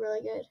was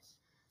really good.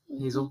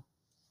 Hazel.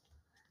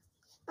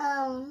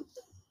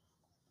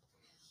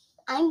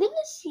 I'm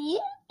gonna see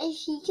if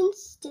he can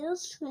still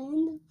swim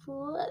in the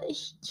pool. If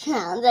she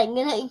drowns, I'm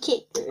gonna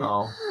kick her.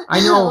 Oh, I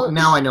know.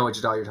 Now I know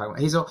which doll you're talking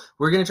about. Hazel,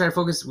 we're going to try to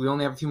focus. We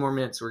only have a few more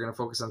minutes. So we're going to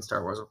focus on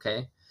Star Wars,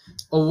 okay?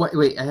 Oh,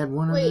 wait. I had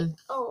one other.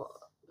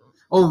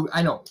 Oh,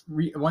 I know.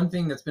 One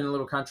thing that's been a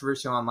little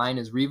controversial online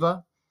is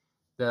Reva,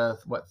 the,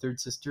 third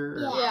sister?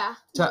 Yeah.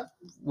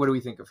 What do we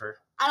think of her?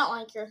 I don't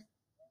like her.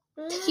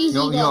 she's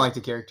You evil. don't like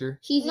the character?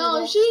 She's No,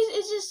 evil.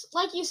 it's just,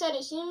 like you said,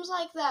 it seems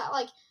like that,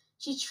 like,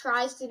 she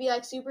tries to be,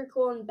 like, super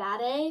cool and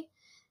bad,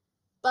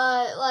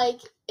 but,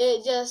 like,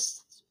 it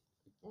just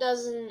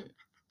doesn't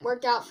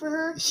work out for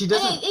her. She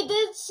doesn't. And it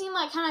did seem,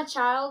 like, kind of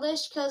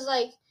childish, because,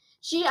 like,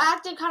 she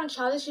acted kind of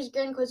childish, because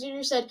Grand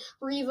Inquisitor said,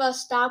 Reva,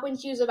 stop, when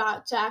she was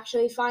about to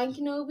actually find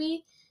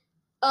Kenobi,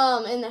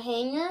 in the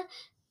hangar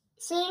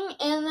thing,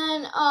 and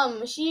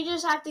then, she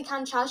just acted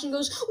kind of childish and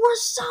goes, we're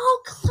so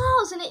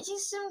close, and it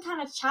just seemed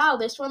kind of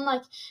childish when,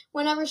 like,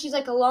 whenever she's,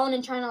 like, alone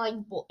and trying to, like,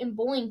 and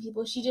bullying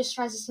people, she just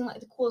tries to seem like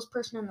the coolest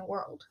person in the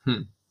world.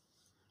 I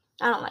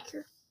don't like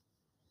her.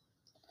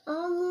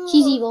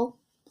 She's evil.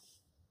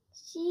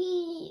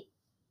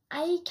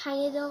 I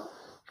kind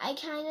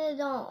of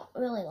don't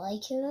really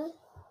like her.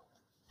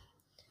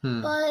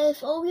 But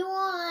if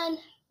Obi-Wan...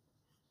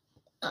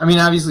 I mean,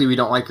 obviously we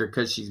don't like her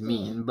because she's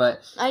mean,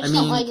 but I just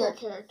don't like her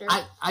character.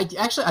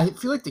 I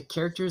feel like the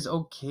character is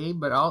okay,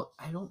 but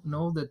I don't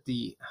know that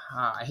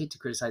I hate to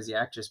criticize the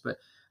actress, but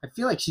I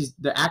feel like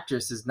the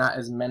actress is not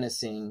as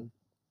menacing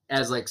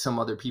as like some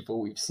other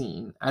people we've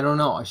seen. I don't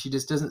know. She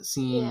just doesn't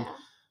seem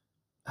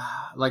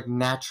like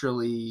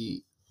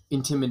naturally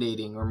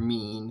intimidating or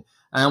mean.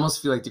 I almost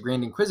feel like the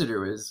Grand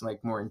Inquisitor is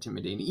like more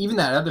intimidating. Even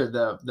that other,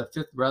 the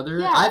fifth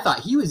brother, I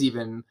thought he was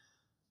even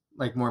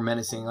like more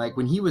menacing. Like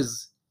when he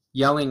was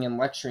yelling and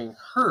lecturing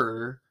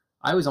her,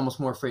 I was almost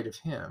more afraid of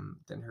him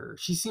than her.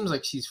 She seems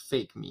like she's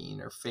fake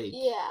mean or fake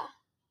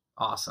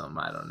awesome.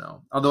 I don't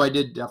know. Although I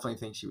did definitely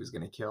think she was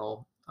going to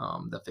kill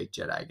the fake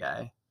Jedi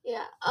guy.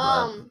 Yeah.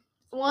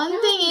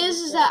 One thing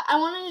is that I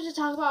wanted to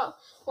talk about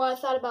what I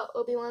thought about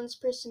Obi-Wan's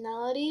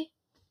personality.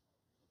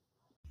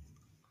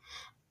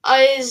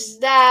 Is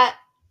that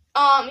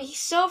he's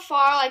so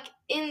far like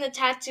in the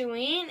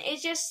Tatooine,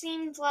 it just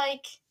seemed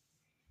like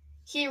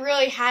he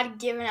really had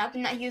given up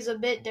and that he was a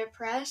bit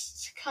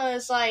depressed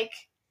because like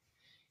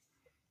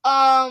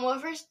well,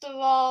 first of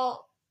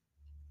all,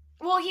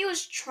 he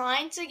was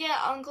trying to get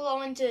Uncle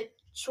Owen to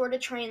sort of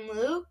train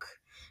Luke,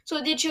 so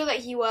it did show that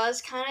he was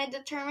kind of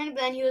determined,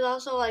 but then he was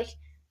also like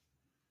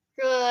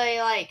really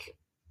like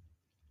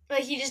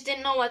he just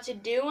didn't know what to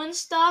do and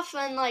stuff,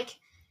 and like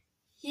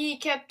he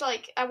kept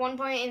like at one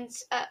point in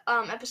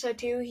episode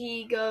 2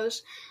 he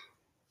goes,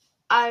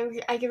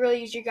 I could really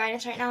use your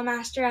guidance right now,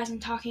 Master, as I'm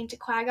talking to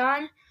Qui-Gon.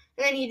 And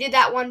then he did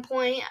that one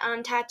point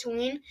on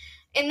Tatooine.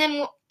 And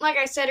then, like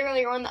I said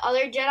earlier, when the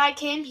other Jedi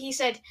came, he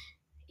said,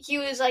 he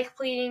was like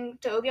pleading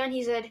to Obi-Wan.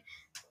 He said,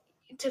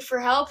 for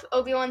help.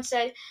 Obi-Wan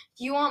said,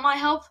 do you want my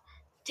help?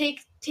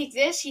 take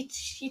this.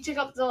 He took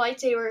up the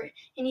lightsaber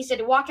and he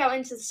said, walk out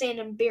into the sand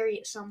and bury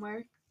it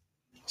somewhere.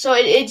 So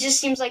it just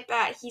seems like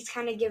that he's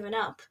kind of given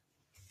up.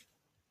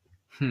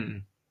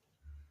 I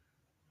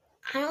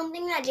don't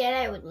think that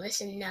Jedi would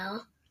listen,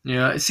 no.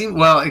 Yeah,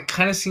 it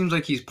kind of seems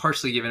like he's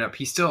partially given up.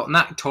 He's still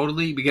not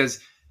totally, because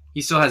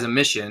he still has a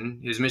mission.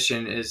 His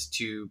mission is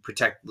to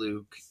protect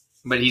Luke,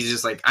 but he's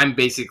just like,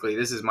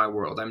 this is my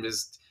world.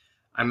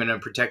 I'm gonna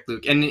protect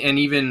Luke. And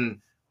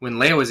even when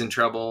Leia was in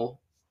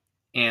trouble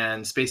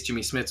and Space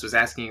Jimmy Smits was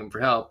asking him for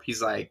help,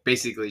 he's like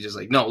basically just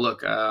like, no,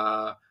 look,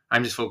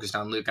 I'm just focused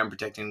on Luke. I'm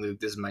protecting Luke.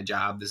 This is my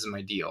job. This is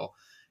my deal.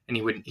 And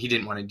he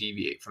didn't want to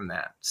deviate from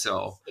that.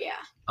 So yeah.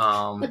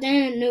 But then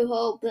in New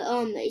Hope,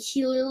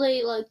 he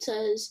literally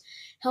says,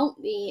 "Help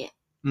me,"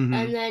 and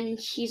then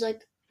he's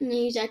like,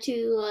 he's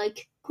actually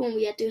cool,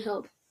 we have to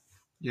help.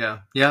 Yeah.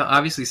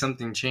 Obviously,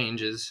 something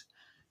changes.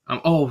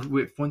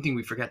 One thing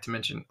we forgot to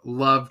mention.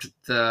 Loved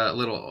the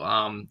little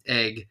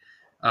egg,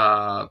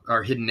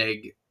 or hidden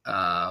egg,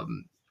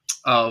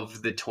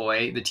 of the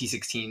toy, the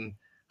T-16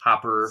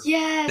 hopper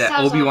that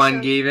Obi-Wan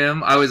gave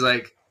him. I was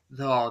like,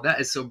 oh, that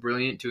is so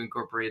brilliant to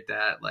incorporate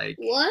that. Like,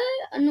 what?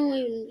 I don't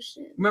even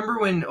understand. Remember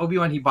when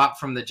Obi-Wan he bought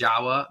from the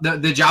Jawa?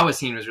 The Jawa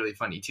scene was really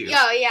funny too. Yeah,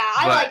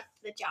 I liked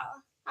the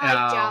Jawa. I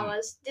like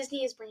Jawas.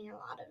 Disney is bringing a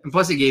lot of. And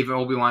plus, it gave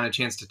Obi-Wan a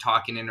chance to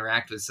talk and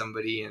interact with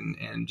somebody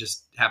and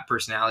just have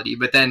personality.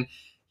 But then,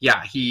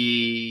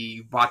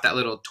 he bought that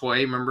little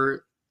toy.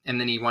 Remember? And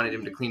then he wanted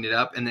him to clean it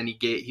up. And then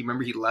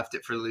he left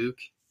it for Luke.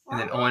 And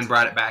then Owen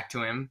brought it back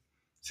to him,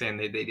 saying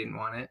they didn't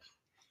want it.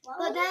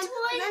 But then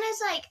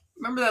it's like,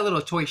 remember that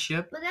little toy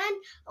ship? But then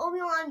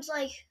Obi-Wan's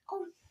like,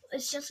 oh,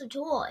 it's just a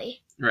toy.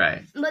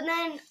 Right. But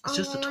then it's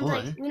just a toy.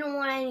 Like, we don't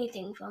want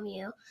anything from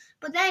you.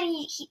 But then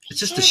it's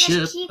just a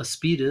ship, a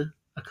speeder,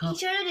 a cup. He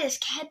should have just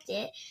kept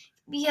it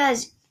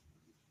because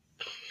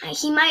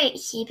he might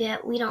keep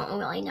it. We don't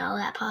really know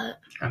that part.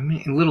 I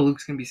mean, little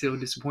Luke's gonna be so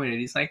disappointed.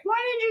 He's like, "Why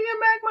didn't you get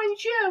back my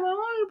ship? I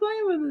wanted to play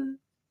with it."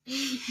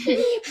 Give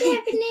me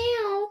it back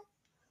now.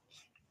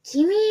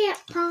 Give me it,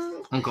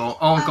 Punk.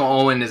 Uncle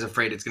Owen is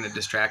afraid it's going to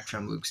distract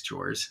from Luke's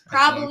chores.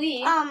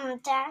 Probably.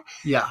 Dad.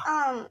 Yeah.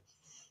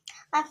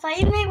 I thought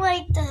you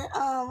made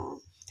the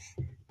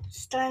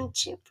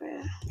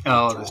Stormtrooper.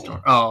 Oh, the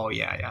storm. Oh,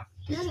 yeah.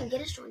 He doesn't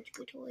get a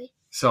Stormtrooper toy.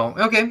 So,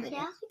 okay.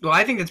 Yeah. Well,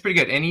 I think that's pretty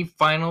good. Any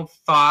final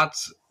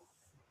thoughts?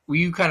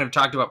 You kind of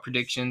talked about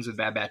predictions with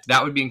Bad Batch.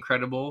 That would be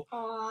incredible.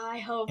 Oh, I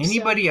hope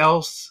Anybody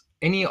else?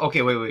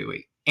 Okay,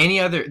 wait. Any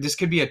other? This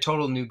could be a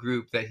total new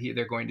group that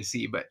they're going to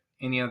see, but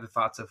any other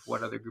thoughts of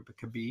what other group it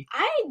could be?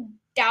 I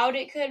doubt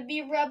it could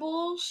be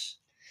Rebels.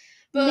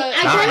 But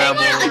I kind of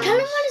want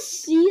to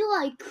see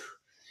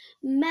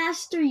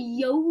Master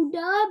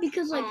Yoda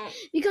because never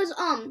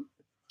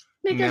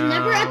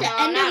at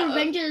the end of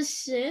Revenge of the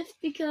Sith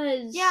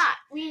because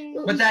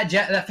but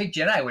that fake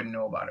Jedi wouldn't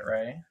know about it,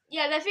 right?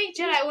 Yeah, that fake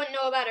Jedi wouldn't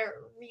know about a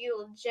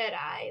real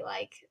Jedi,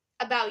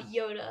 about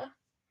Yoda.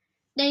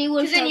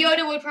 Because then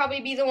Yoda would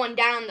probably be the one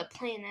down on the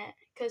planet.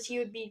 Because he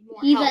would be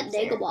more. He's at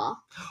Dagobah.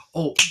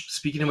 Oh,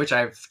 speaking of which,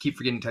 I keep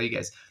forgetting to tell you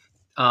guys.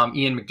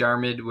 Ian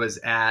McDiarmid was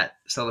at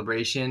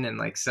Celebration, and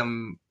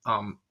some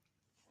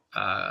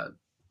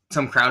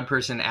crowd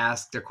person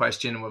asked a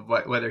question of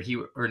whether he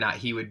or not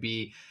he would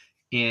be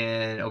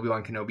in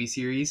Obi-Wan Kenobi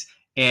series,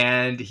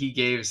 and he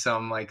gave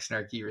some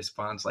snarky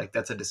response,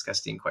 that's a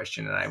disgusting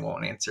question, and I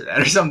won't answer that,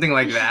 or something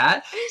like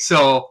that.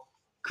 So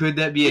could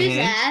that be a hint?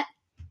 That?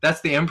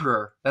 That's the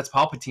Emperor. That's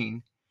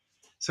Palpatine.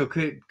 So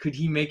could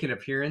he make an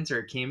appearance or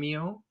a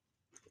cameo?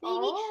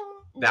 Maybe.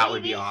 That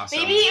would be awesome.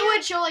 Maybe it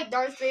would show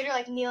Darth Vader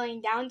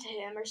kneeling down to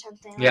him or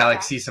something. Yeah,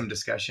 see some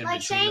discussion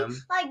between them.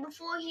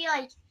 Before he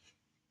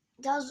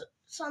does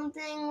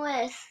something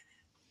with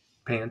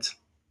pants.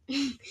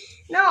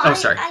 No,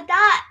 sorry. I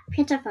thought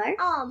Pants on fire.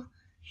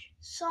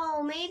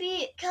 So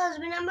maybe because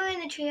remember in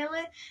the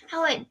trailer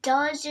how it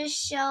does just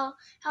show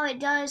how we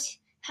do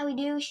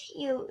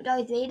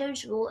Darth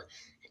Vader's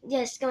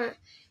just going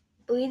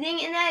breathing,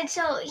 and then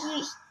so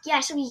he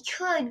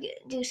could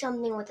do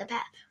something with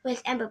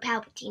with Emperor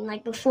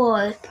Palpatine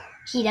before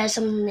he does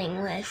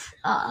something with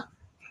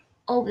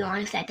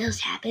Obi-Wan, if that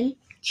does happen.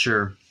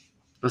 Sure.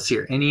 Let's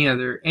hear any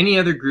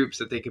other groups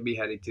that they could be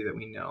headed to that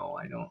we know.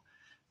 I don't,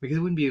 because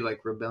it wouldn't be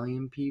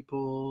rebellion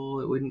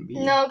people. It wouldn't be.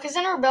 No, because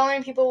then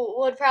rebellion people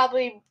would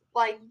probably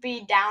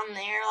be down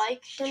there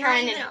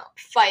trying to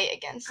fight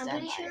against them. I'm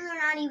pretty sure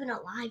they're not even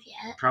alive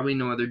yet. Probably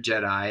no other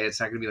Jedi. It's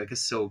not going to be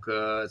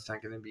Ahsoka. It's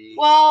not going to be.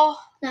 Well,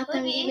 not going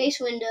to be Mace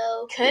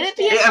Windu. Could it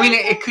be? I mean,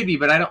 it could be,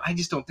 but I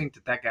just don't think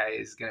that guy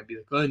is going to be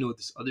I know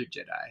this other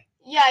Jedi.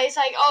 Yeah, it's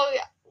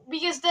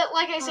because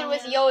I said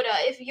with Yoda,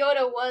 if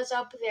Yoda was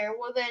up there,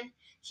 well then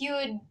he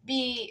would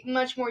be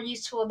much more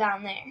useful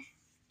down there.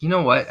 You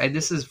know what?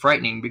 This is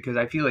frightening because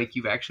I feel like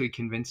you've actually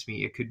convinced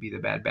me it could be the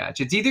Bad Batch.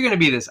 It's either going to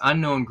be this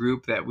unknown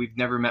group that we've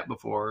never met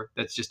before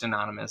that's just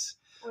anonymous,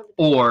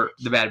 or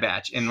the Bad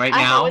Batch. And right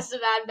now, it's the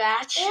Bad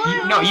Batch.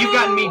 You've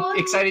gotten me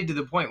excited to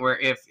the point where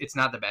if it's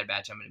not the Bad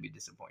Batch, I'm going to be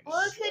disappointed.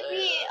 Or it could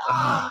be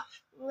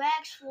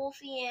Rex,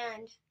 Wolfie,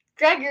 and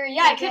Gregory.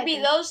 Yeah, it could be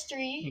those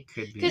three. It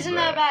could be. Because in the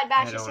but Bad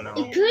Batch, I don't know.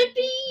 It could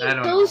be I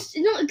don't those.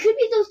 No, it could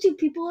be those two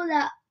people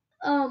that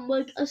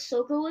like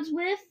Ahsoka was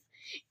with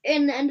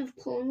in the end of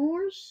Clone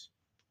Wars.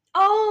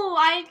 Oh,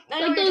 I know Like what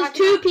you're those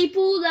talking two about.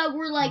 people that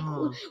were like,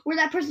 Oh. where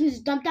that person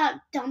just dumped out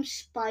dumb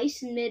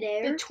spice in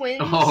midair. The twins.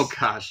 Oh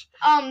gosh.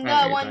 The I know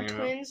what you're one talking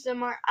about. twins.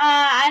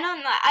 I don't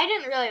know. I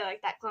didn't really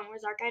like that Clone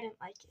Wars arc. I didn't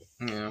like it.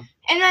 Yeah.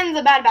 And then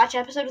the Bad Batch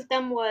episode with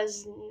them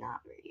was not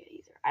very good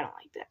either. I don't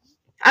like that.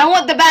 I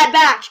want the Bad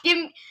Batch.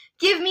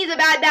 Give me the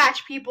Bad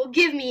Batch, people.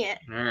 Give me it.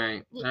 All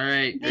right. All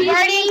right. They've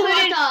already Hot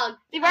included. dog.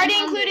 They've already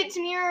I'm hungry. included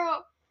Tamira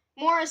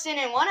Morrison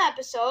in one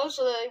episode,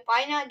 so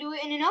why not do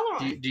it in another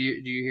one? Do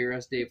you hear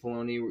us, Dave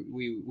Filoni?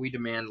 We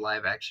demand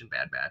live action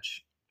Bad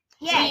Batch.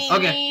 Yes. We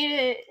Okay. need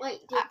it. Wait,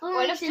 Dave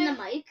what Filoni's if in the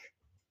the- mic?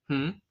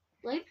 Hmm.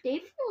 Like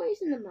Dave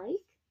Filoni's in the mic?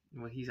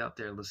 Well, he's out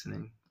there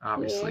listening,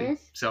 obviously.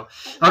 Yes. So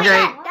But okay.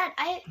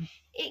 yeah,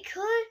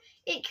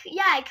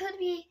 it could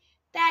be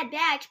Bad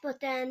Batch, but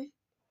then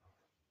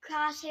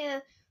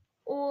Crosshair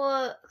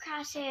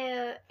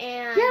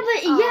and Yeah,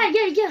 but yeah.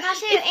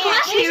 Crosshair If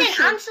Crosshair and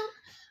should- I'm so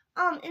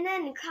and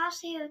then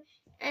Crosshair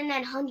and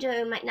then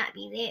Hunter might not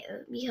be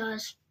there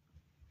because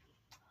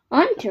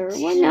Hunter? Why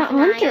Season not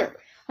finale. Hunter?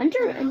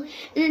 Hunter, and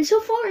then so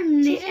far in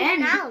the season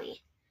end,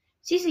 finale.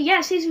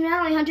 season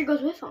finale, Hunter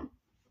goes with him.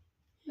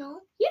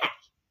 No.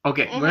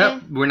 Okay,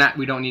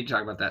 we don't need to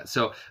talk about that.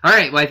 So, all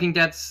right, well, I think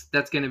that's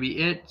going to be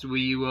it.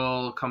 We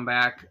will come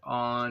back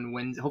on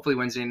hopefully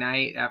Wednesday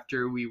night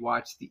after we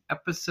watch the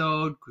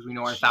episode, because we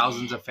know our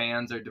thousands of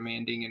fans are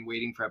demanding and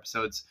waiting for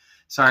episodes.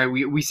 Sorry,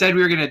 we said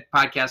we were going to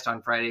podcast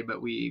on Friday,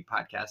 but we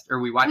watched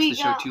the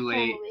show too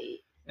late,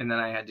 and then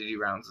I had to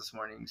do rounds this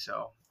morning.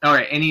 So, all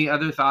right, any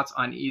other thoughts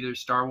on either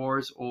Star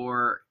Wars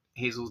or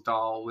Hazel's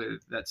doll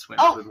that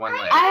swims with one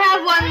leg? I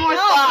have one more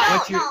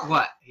thought.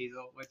 What,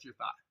 Hazel? What's your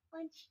thought?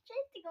 When she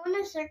tries to go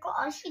in a circle,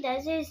 all she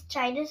does is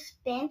try to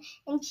spin,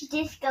 and she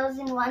just goes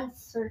in one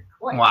circle.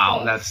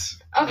 Wow, that's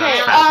Okay,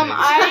 that's fascinating.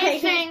 I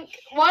think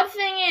one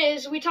thing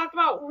is we talked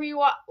about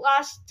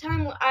last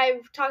time. I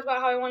talked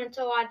about how I wanted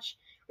to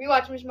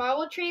rewatch Ms.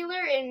 Marvel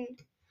trailer and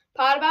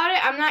pod about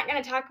it. I'm not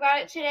gonna talk about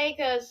it today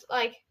because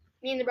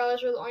me and the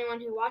brothers were the only one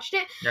who watched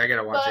it. Yeah, I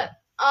gotta watch it.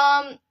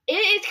 But it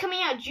is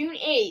coming out June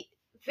 8th,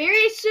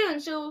 very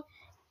soon. So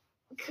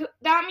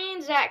that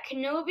means that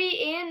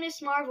Kenobi and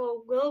Ms.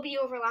 Marvel will be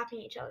overlapping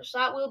each other. So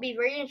that will be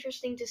very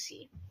interesting to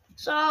see.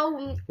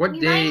 So What we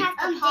day? might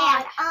have to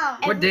pod.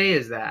 Dad, What day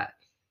is that?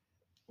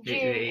 June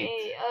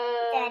Eight.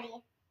 8th. Daddy, Is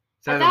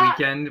that thought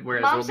the weekend,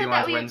 whereas Mom said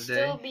that Obi-Wan's we would Wednesday?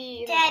 still be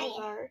in Daddy.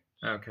 Ozark.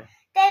 Okay.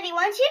 Daddy,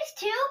 when she's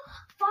too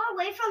far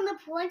away from the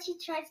pool and she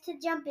tries to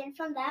jump in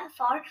from that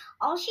far,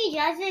 all she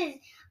does is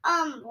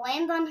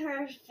land on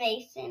her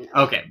face and.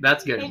 Okay,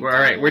 that's good. All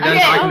right, we're done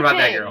Okay, talking about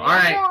that okay. girl. All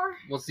right,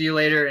 we'll see you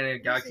later in a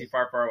galaxy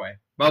far, far away.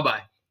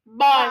 Bye-bye.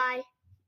 Bye.